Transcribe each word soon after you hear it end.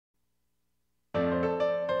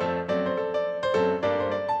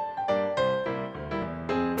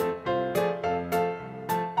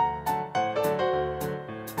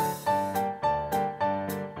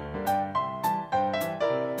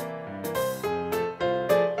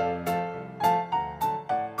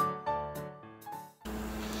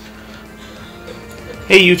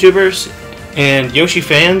Hey YouTubers and Yoshi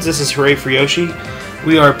fans, this is Hooray for Yoshi.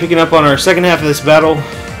 We are picking up on our second half of this battle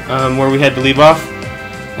where we had to leave off.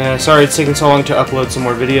 Sorry it's taken so long to upload some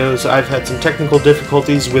more videos. I've had some technical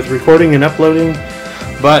difficulties with recording and uploading,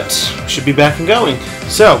 but should be back and going.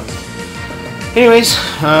 So, anyways,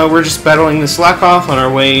 we're just battling the Slackoff on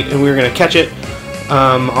our way, and we're going to catch it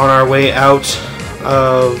on our way out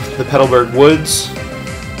of the Petalburg Woods.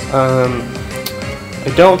 I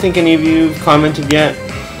don't think any of you have commented yet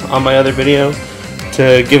on my other video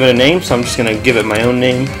to give it a name, so I'm just going to give it my own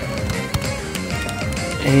name.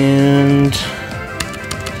 And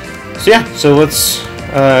so yeah, so let's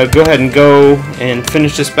go ahead and go and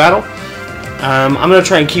finish this battle. I'm going to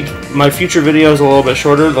try and keep my future videos a little bit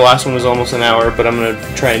shorter. The last one was almost an hour, but I'm going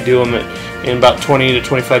to try and do them in about 20 to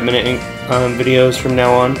 25 minute videos from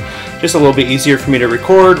now on. Just a little bit easier for me to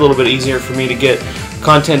record, a little bit easier for me to get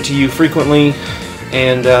content to you frequently,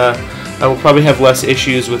 and I will probably have less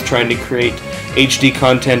issues with trying to create HD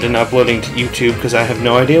content and uploading to YouTube because I have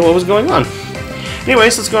no idea what was going on.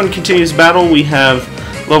 Anyways, let's go and continue this battle. We have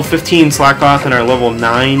level 15 Slackoff and our level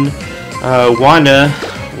 9 Wanda,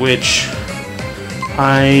 which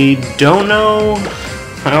I don't know.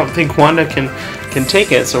 I don't think Wanda can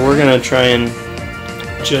take it, so we're gonna try and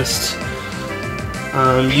just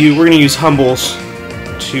we're gonna use Humbles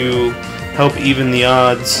to help even the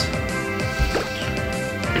odds.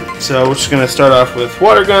 So we're just going to start off with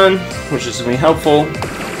Water Gun, which is going to be helpful.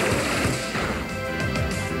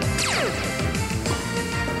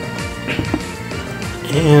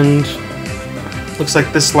 And looks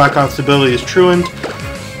like this Slackoff's ability is truant,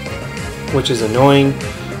 which is annoying.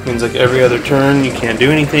 Means like every other turn you can't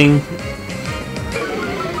do anything.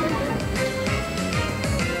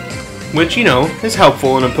 Which, you know, is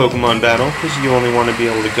helpful in a Pokemon battle, because you only want to be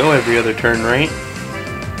able to go every other turn, right?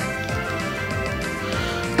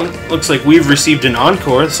 Looks like we've received an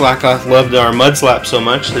encore. Slackoff loved our Mud Slap so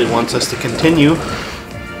much that it wants us to continue,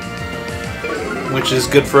 which is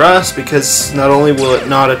good for us because not only will it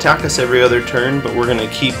not attack us every other turn, but we're going to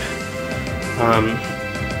keep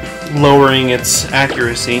lowering its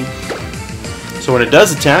accuracy. So when it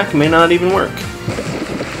does attack, it may not even work.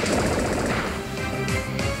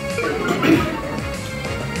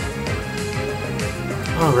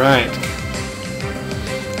 Alright.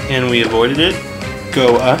 And we avoided it.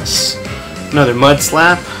 Go us. Another Mud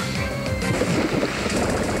Slap.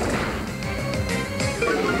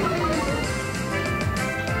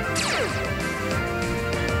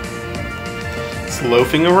 It's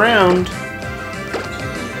loafing around.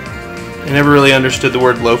 I never really understood the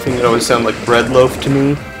word loafing. It always sounded like bread loaf to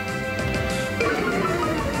me.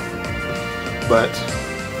 But,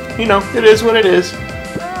 you know, it is what it is.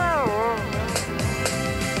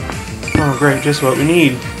 Oh great, just what we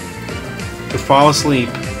need to fall asleep.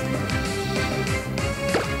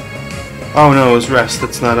 Oh no, it was rest,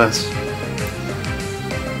 that's not us.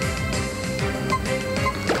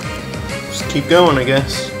 Just keep going, I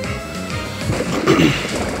guess.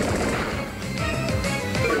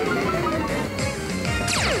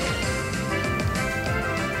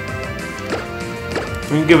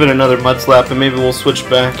 We can give it another Mud Slap and maybe we'll switch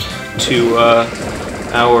back to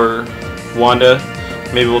our Wanda.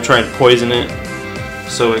 Maybe we'll try and poison it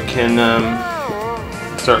so it can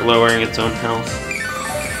start lowering its own health.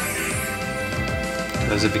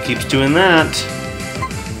 Because if it keeps doing that,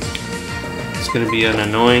 it's going to be an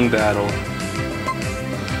annoying battle.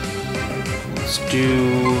 Let's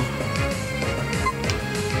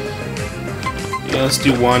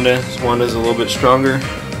do Wanda. Wanda's a little bit stronger.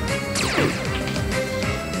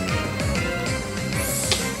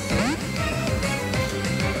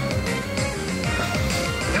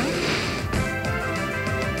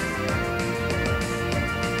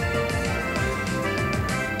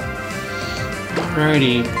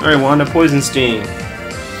 Alrighty. Alright, Wanda, Poison Sting.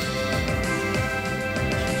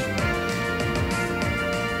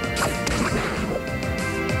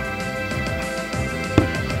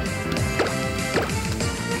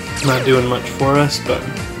 Not doing much for us, but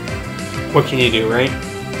what can you do, right?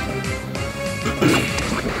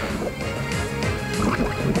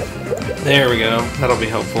 There we go. That'll be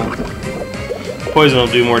helpful. Poison will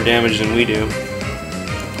do more damage than we do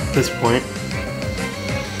at this point.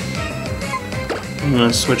 I'm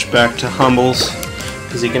going to switch back to Humbles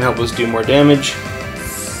because he can help us do more damage.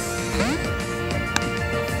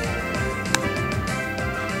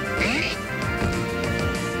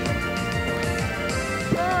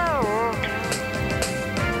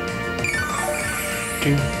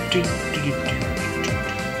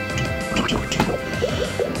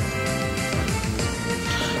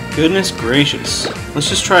 Goodness gracious. Let's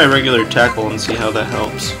just try a regular tackle and see how that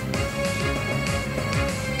helps.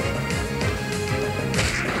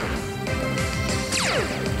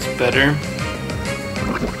 better.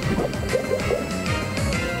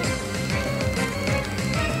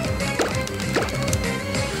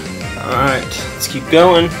 Alright, let's keep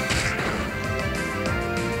going.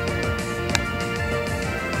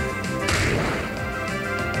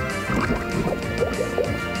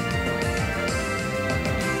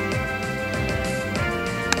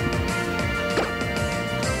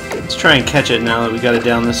 Let's try and catch it now that we got it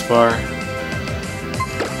down this far.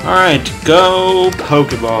 Alright, go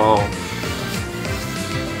Pokeball.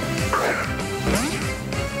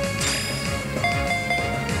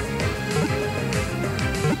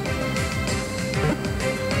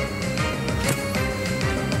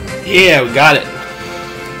 Yeah, we got it.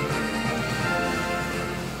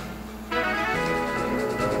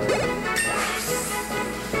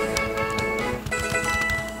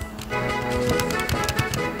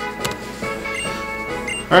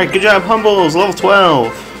 Alright, good job, Humbles, level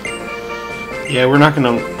 12. Yeah,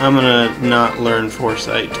 I'm gonna not learn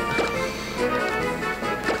Foresight.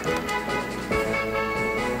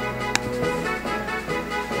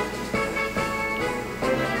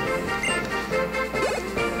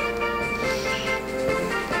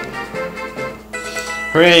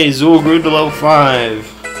 Hooray, Zool grew to level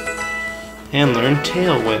 5. And learned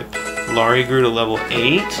Tail Whip. Laurie grew to level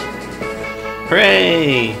 8.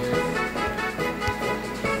 Hooray!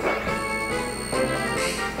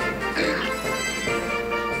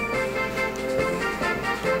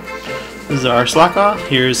 This is our Slackoff.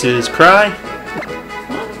 Here's his Cry.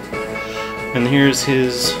 And here's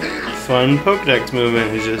his fun Pokedex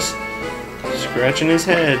movement. He's just scratching his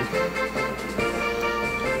head.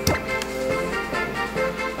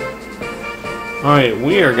 Alright,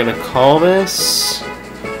 we are gonna call this...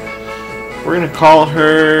 We're gonna call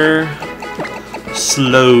her...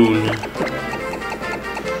 Sloan.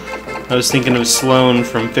 I was thinking of Sloan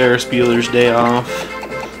from Ferris Bueller's Day Off.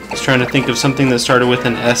 I was trying to think of something that started with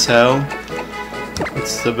an SL.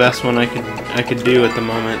 It's the best one I could do at the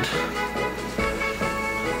moment.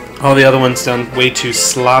 All the other ones sound way too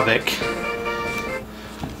Slavic.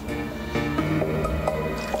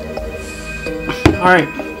 Alright.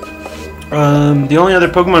 The only other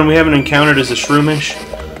Pokemon we haven't encountered is a Shroomish.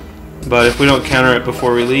 But if we don't counter it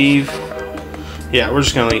before we leave... Yeah, we're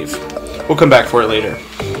just gonna leave. We'll come back for it later.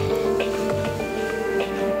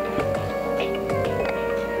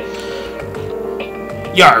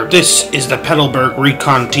 Yar, this is the Petalburg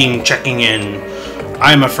Recon team checking in.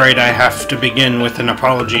 I'm afraid I have to begin with an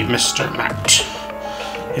apology, Mr. Matt.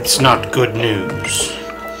 It's not good news.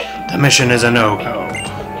 The mission is a no-go.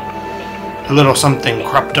 A little something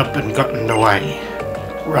cropped up and got in the way.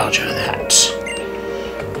 Roger that.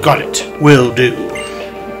 Got it. Will do.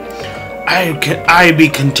 I be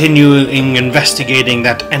continuing investigating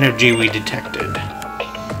that energy we detected.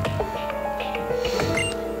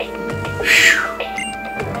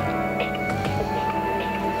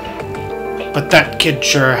 But that kid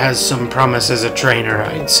sure has some promise as a trainer,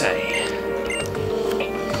 I'd say.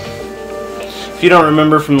 If you don't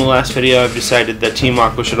remember from the last video, I've decided that Team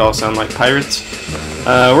Aqua should all sound like pirates.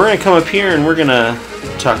 We're going to come up here and we're going to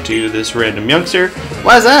talk to this random youngster.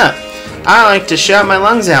 What's up? I like to shout my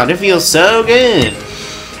lungs out. It feels so good.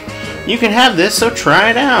 You can have this, so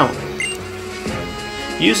try it out.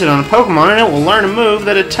 Use it on a Pokemon and it will learn a move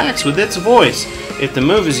that attacks with its voice. If the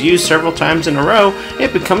move is used several times in a row,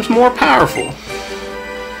 it becomes more powerful.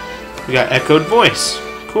 We got Echoed Voice.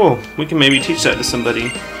 Cool. We can maybe teach that to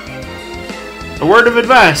somebody. A word of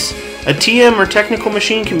advice. A TM or technical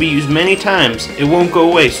machine can be used many times. It won't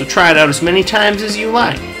go away, so try it out as many times as you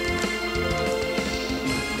like.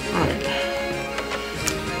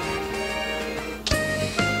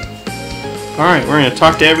 Alright, we're going to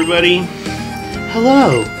talk to everybody.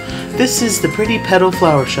 Hello. This is the Pretty Petal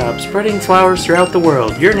Flower Shop, spreading flowers throughout the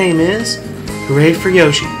world. Your name is? Hooray for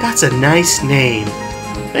Yoshi. That's a nice name.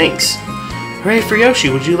 Thanks. Hooray for Yoshi,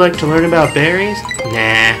 would you like to learn about berries?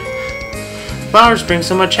 Nah. Flowers bring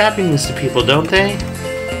so much happiness to people, don't they?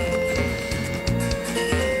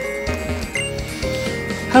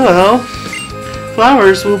 Hello.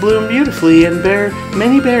 Flowers will bloom beautifully and bear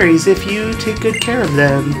many berries if you take good care of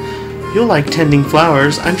them. You'll like tending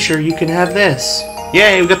flowers. I'm sure you can have this.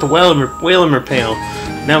 Yay, we got the Whalum Pail.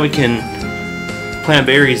 Now we can plant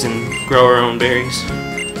berries and grow our own berries.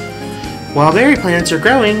 While berry plants are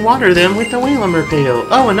growing, water them with the Whalum Pail.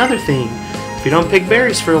 Oh, another thing. If you don't pick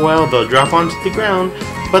berries for a while, they'll drop onto the ground,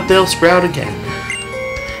 but they'll sprout again.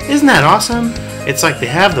 Isn't that awesome? It's like they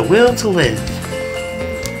have the will to live.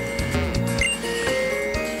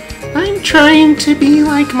 I'm trying to be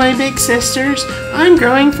like my big sisters. I'm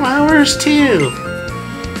growing flowers too.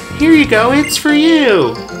 Here you go, it's for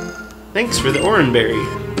you. Thanks for the orange berry.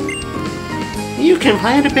 You can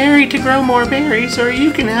plant a berry to grow more berries, or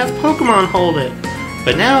you can have Pokemon hold it.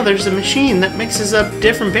 But now there's a machine that mixes up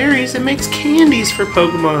different berries and makes candies for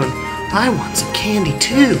Pokemon. I want some candy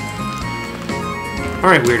too.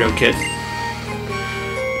 Alright, Weirdo Kid.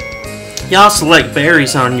 Y'all select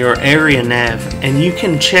berries on your area nav, and you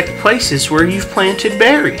can check places where you've planted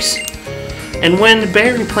berries. And when the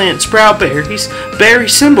berry plants sprout berries, berry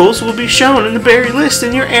symbols will be shown in the berry list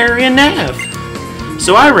in your area nav.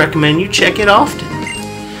 So I recommend you check it often.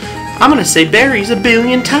 I'm gonna say berries 1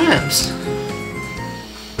 billion times.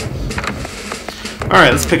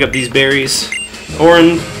 Alright, let's pick up these berries.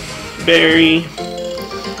 Orange berry.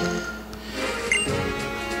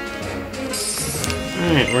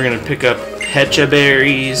 Alright, we're gonna pick up Pecha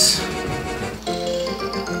berries.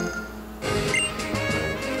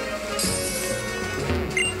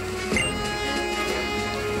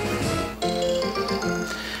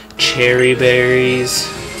 Cherry berries.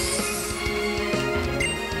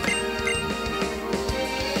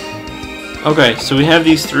 Okay, so we have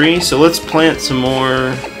these 3, so let's plant some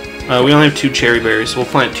more. We only have 2 cherry berries, so we'll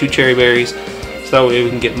plant 2 cherry berries, so that way we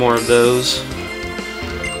can get more of those.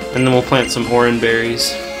 And then we'll plant some orange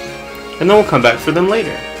berries. And then we'll come back for them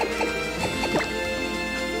later.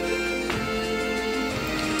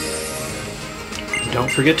 Don't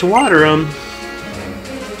forget to water them.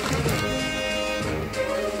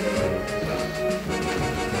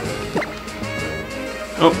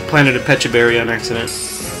 Oh, planted a Pecha berry on accident.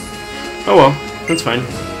 Oh well, that's fine.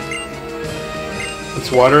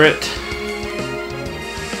 Let's water it.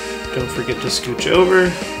 Don't forget to scooch over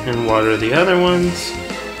and water the other ones.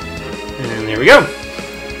 And there we go.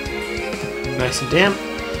 Nice and damp.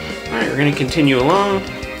 Alright, we're going to continue along.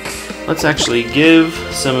 Let's actually give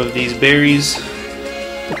some of these berries.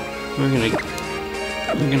 We're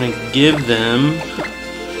gonna give them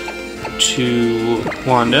to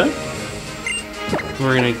Wanda.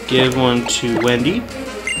 We're gonna give one to Wendy.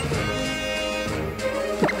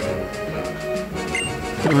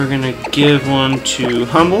 We're gonna give one to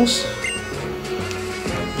Humbles.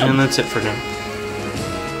 And that's it for now.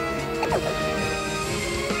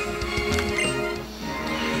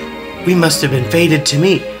 We must have been fated to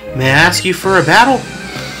meet. May I ask you for a battle?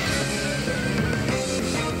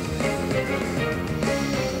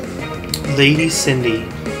 Lady Cindy.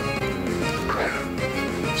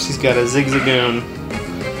 She's got a Zigzagoon.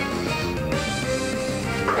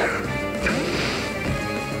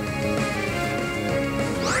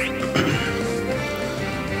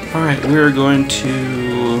 Alright, we're going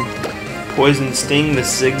to Poison Sting the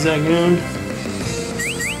Zigzagoon,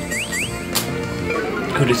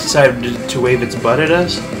 who decided to wave its butt at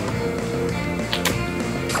us.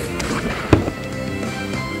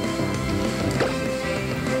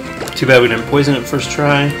 Too bad we didn't poison it first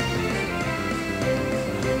try.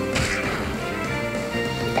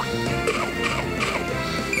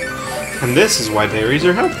 And this is why berries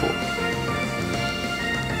are helpful.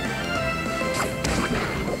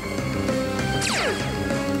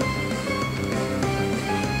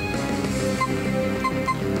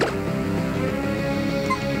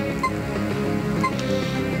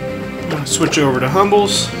 I'll switch over to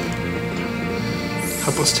Humbles.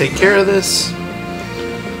 Help us take care of this.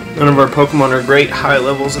 None of our Pokemon are great high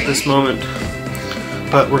levels at this moment,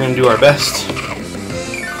 but we're going to do our best.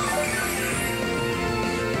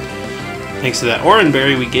 Thanks to that orange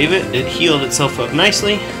berry we gave it, it healed itself up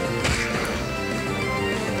nicely.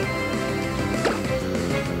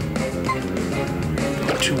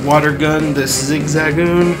 To Water Gun this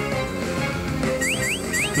Zigzagoon,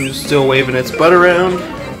 who's still waving its butt around.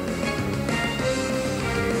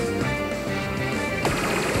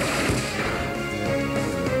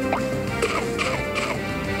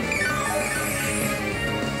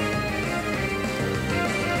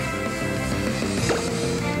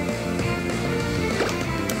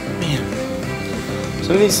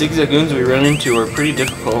 Some of these Zigzagoons we run into are pretty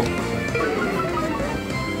difficult.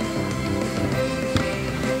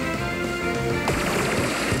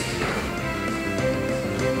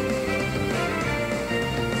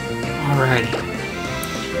 Alrighty.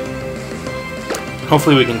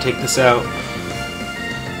 Hopefully we can take this out.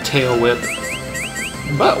 Tail Whip.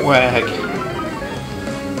 Butt Wag.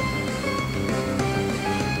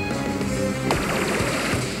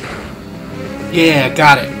 Yeah,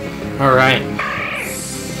 got it. Alright.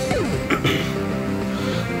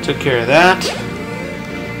 Took care of that.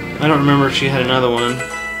 I don't remember if she had another one.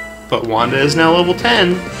 But Wanda is now level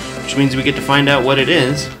 10, which means we get to find out what it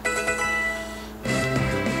is.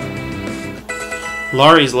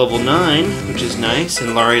 Laurie's level 9, which is nice,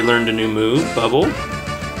 and Laurie learned a new move, Bubble.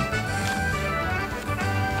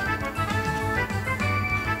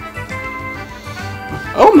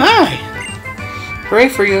 Hooray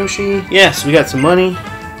for Yoshi. Yes, we got some money.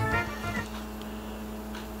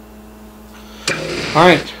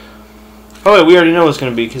 Alright. Oh wait, we already know what it's going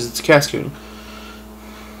to be because it's a Cascoon.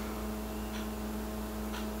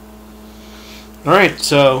 Alright,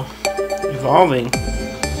 so evolving.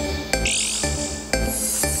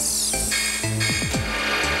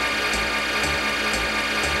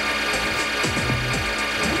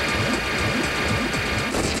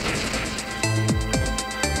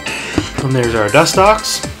 And there's our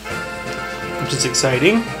Dustox, which is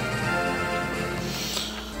exciting.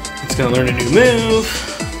 It's going to learn a new move.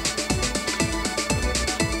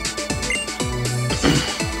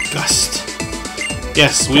 Gust.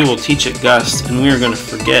 Yes, we will teach it Gust, and we are going to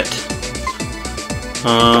forget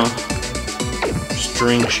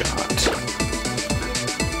String Shot.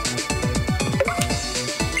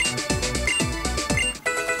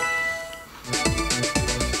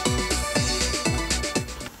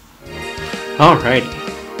 Alrighty.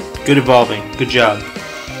 Good evolving. Good job.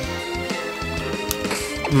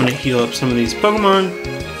 I'm going to heal up some of these Pokemon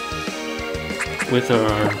with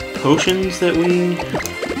our potions that we...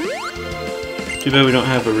 Too bad we don't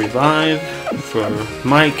have a revive for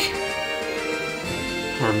Mike.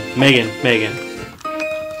 Or Megan.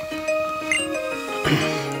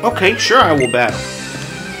 Okay, sure, I will battle.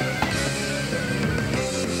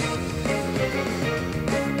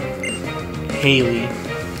 Haley.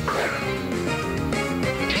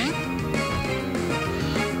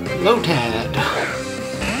 Lotad.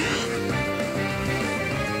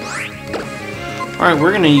 Alright,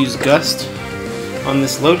 we're gonna use Gust on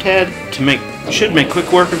this Lotad to should make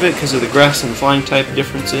quick work of it because of the grass and flying type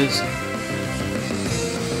differences.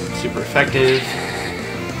 Super effective.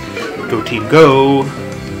 Go team go.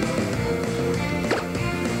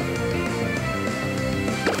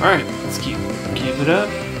 Alright, let's keep it up.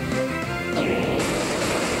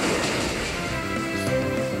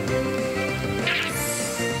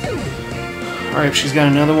 Alright, if she's got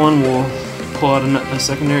another one, we'll pull out a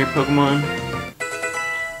secondary Pokemon.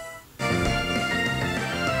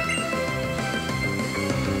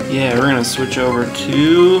 Yeah, we're gonna switch over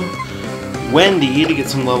to Wendy to get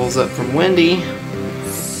some levels up from Wendy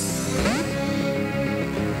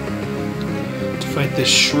to fight this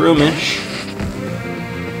Shroomish.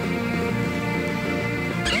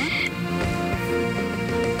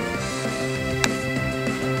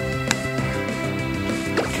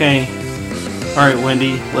 Okay. Alright,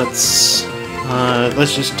 Wendy, let's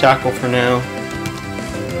just tackle for now.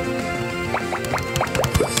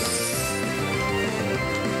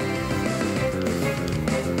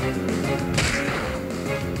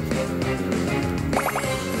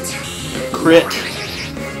 Crit.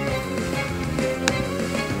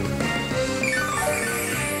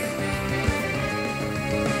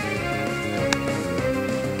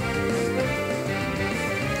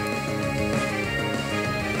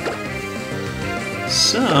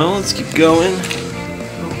 So, let's keep going.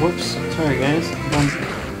 Oh, whoops. Sorry, guys. On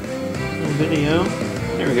video.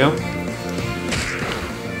 There we go.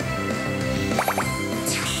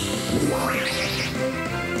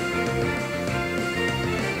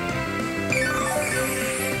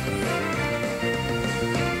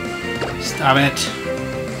 Stop it.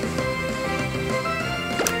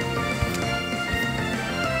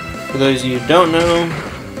 For those of you who don't know,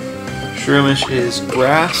 Shroomish is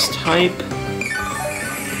grass type.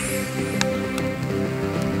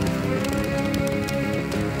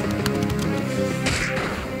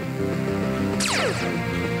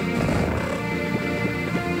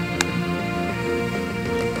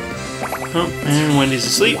 Oh, and Wendy's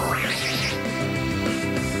asleep.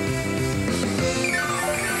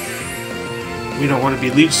 We don't want to be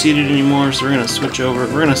leech seated anymore, so we're gonna switch over.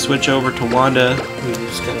 We're gonna switch over to Wanda. We're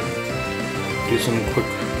just gonna do some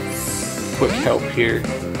quick help here.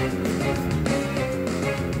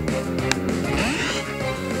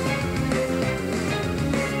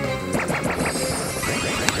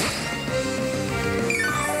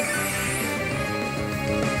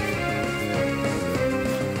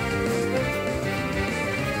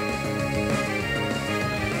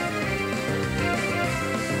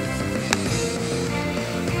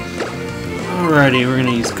 Alrighty, we're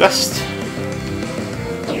gonna use Gust.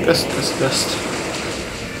 Gust.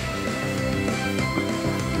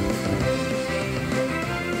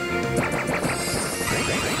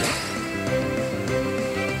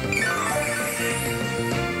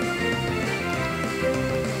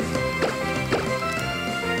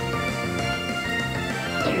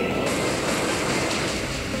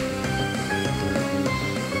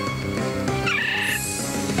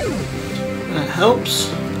 That helps.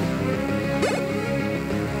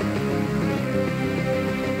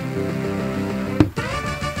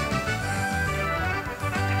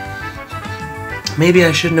 Maybe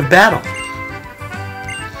I shouldn't have battled.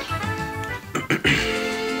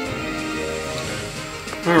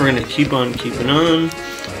 Alright, we're going to keep on keeping on.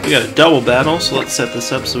 We got a double battle, so let's set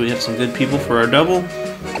this up so we have some good people for our double.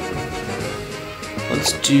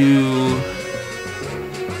 Let's do...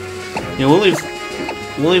 Yeah, we'll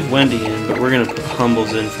leave Wendy in, but we're going to put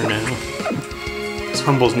Humbles in for now. Because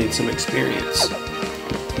Humbles need some experience.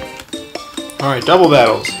 Alright, double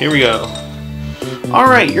battles. Here we go.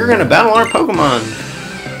 Alright, you're going to battle our Pokemon.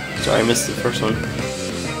 Sorry, I missed the first one.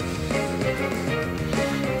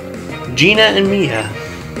 Gina and Mia.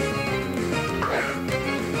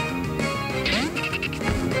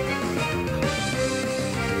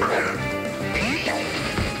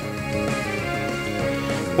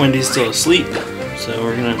 Wendy's still asleep, so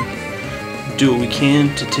we're gonna do what we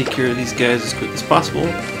can to take care of these guys as quick as possible.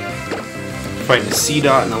 Fighting a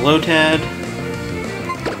C-Dot and a Lotad.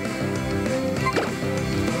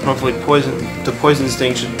 Hopefully the Poison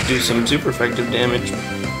Sting should do some super effective damage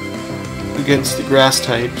against the grass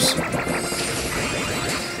types.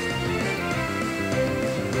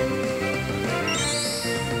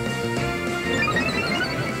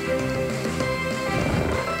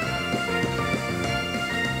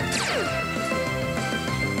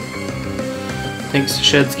 Thanks to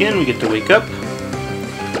Shed Skin, we get to wake up.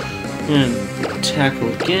 And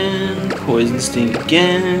tackle again. Poison Sting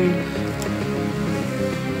again.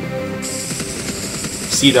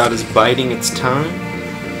 C-Dot is biding its time.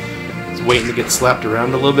 It's waiting to get slapped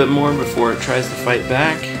around a little bit more before it tries to fight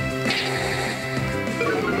back.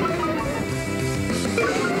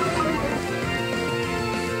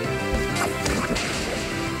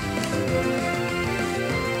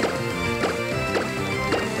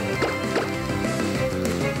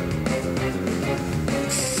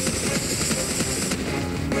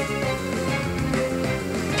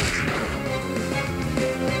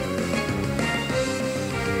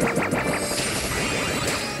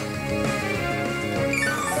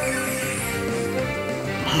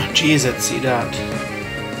 Jeez, that C-Dot.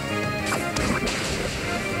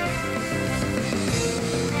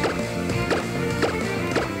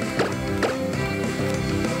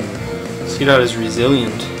 C-Dot is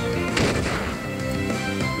resilient.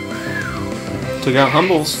 Took out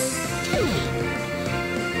Humbles.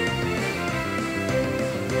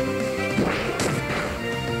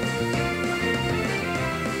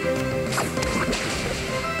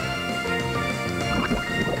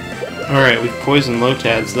 Alright, we've poisoned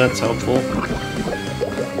Lotads, that's helpful.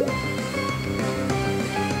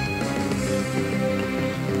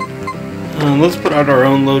 Let's put out our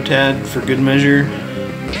own Lotad for good measure.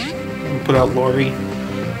 We'll put out Lori.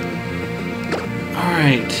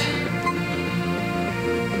 Alright.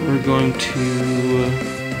 We're going to...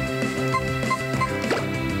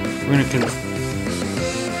 we're going to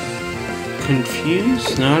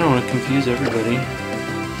confuse? No, I don't want to confuse everybody.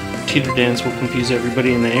 Teeter Dance will confuse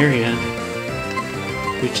everybody in the area,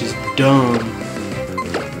 which is dumb.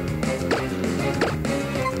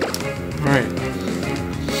 Alright.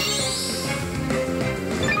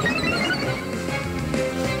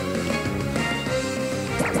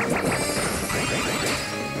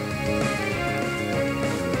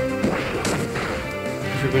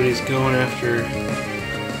 Everybody's going after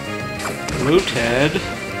Lotad,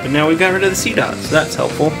 but now we got rid of the C-Dot, so that's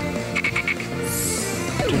helpful.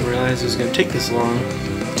 Didn't realize it was going to take this long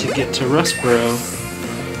to get to Rustboro.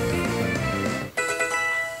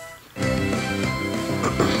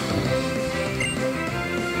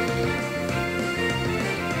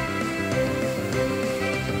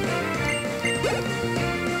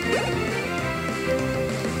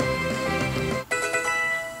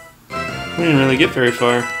 We didn't really get very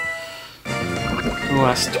far. The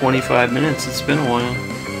last 25 minutes, it's been a while.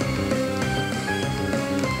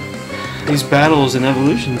 These battles and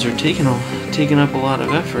evolutions are taking up a lot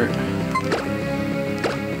of effort.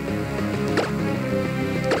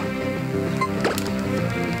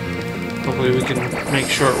 Hopefully we can make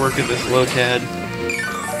short work of this Lotad.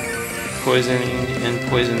 Poisoning and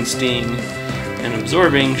Poison Sting and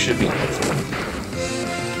Absorbing should be helpful.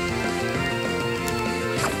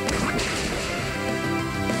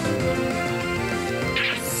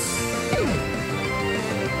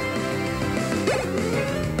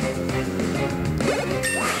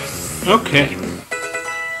 Okay.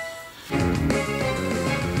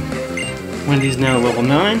 Wendy's now level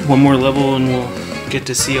 9. One more level and we'll get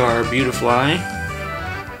to see our Beautifly.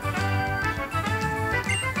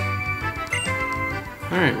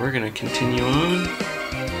 Alright, we're going to continue on.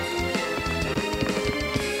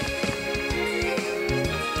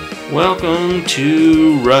 Welcome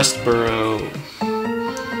to Rustboro.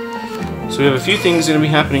 So we have a few things going to be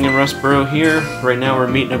happening in Rustboro here. Right now we're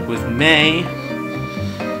meeting up with May.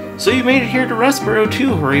 So you made it here to Rustboro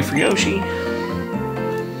too, hooray for Yoshi.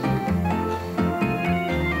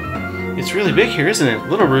 It's really big here, isn't it?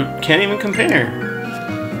 Little Root can't even compare.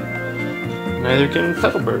 Neither can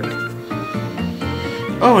Petalburg.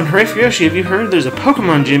 Oh, and hooray for Yoshi, have you heard there's a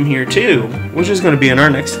Pokemon gym here too? Which is going to be in our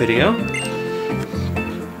next video.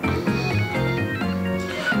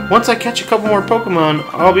 Once I catch a couple more Pokemon,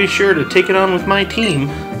 I'll be sure to take it on with my team.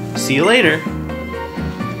 See you later.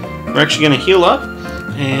 We're actually going to heal up,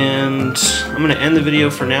 and I'm going to end the video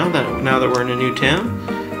for now that we're in a new town.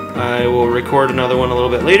 I will record another one a little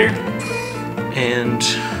bit later, and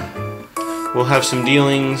we'll have some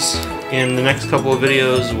dealings in the next couple of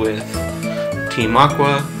videos with Team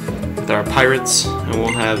Aqua, with our pirates, and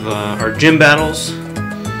we'll have our gym battles,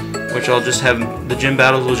 which I'll just have, the gym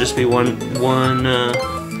battles will just be one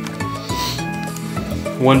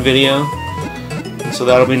video, so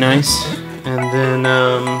that'll be nice. And then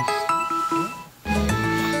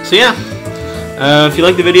so yeah, if you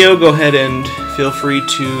like the video, go ahead and feel free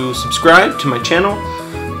to subscribe to my channel.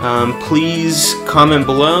 Please comment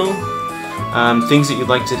below things that you'd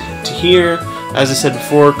like to hear. As I said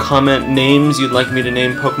before, comment names you'd like me to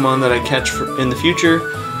name Pokemon that I catch in the future.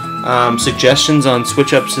 Suggestions on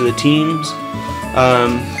switch ups to the teams.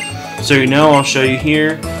 So you know, I'll show you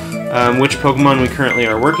here which Pokemon we currently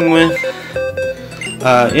are working with.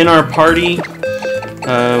 In our party,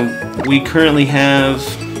 we currently have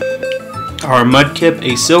our Mudkip,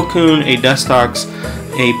 a Silcoon, a Dustox,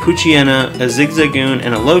 a Poochyena, a Zigzagoon,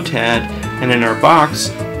 and a Lotad. And in our box,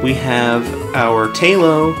 we have our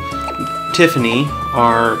Tailo, Tiffany,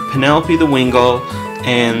 our Penelope the Wingull,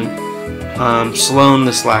 and Sloan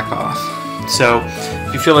the Slackoth. So,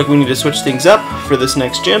 if you feel like we need to switch things up for this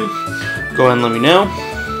next gym, go ahead and let me know.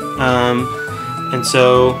 And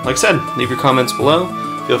so, like I said, leave your comments below.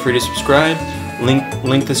 Feel free to subscribe.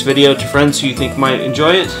 Link this video to friends who you think might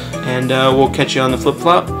enjoy it, and we'll catch you on the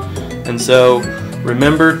flip-flop. And so,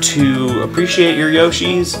 remember to appreciate your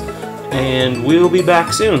Yoshis, and we'll be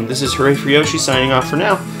back soon. This is Hooray for Yoshi signing off for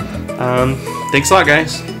now. Thanks a lot,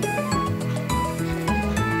 guys.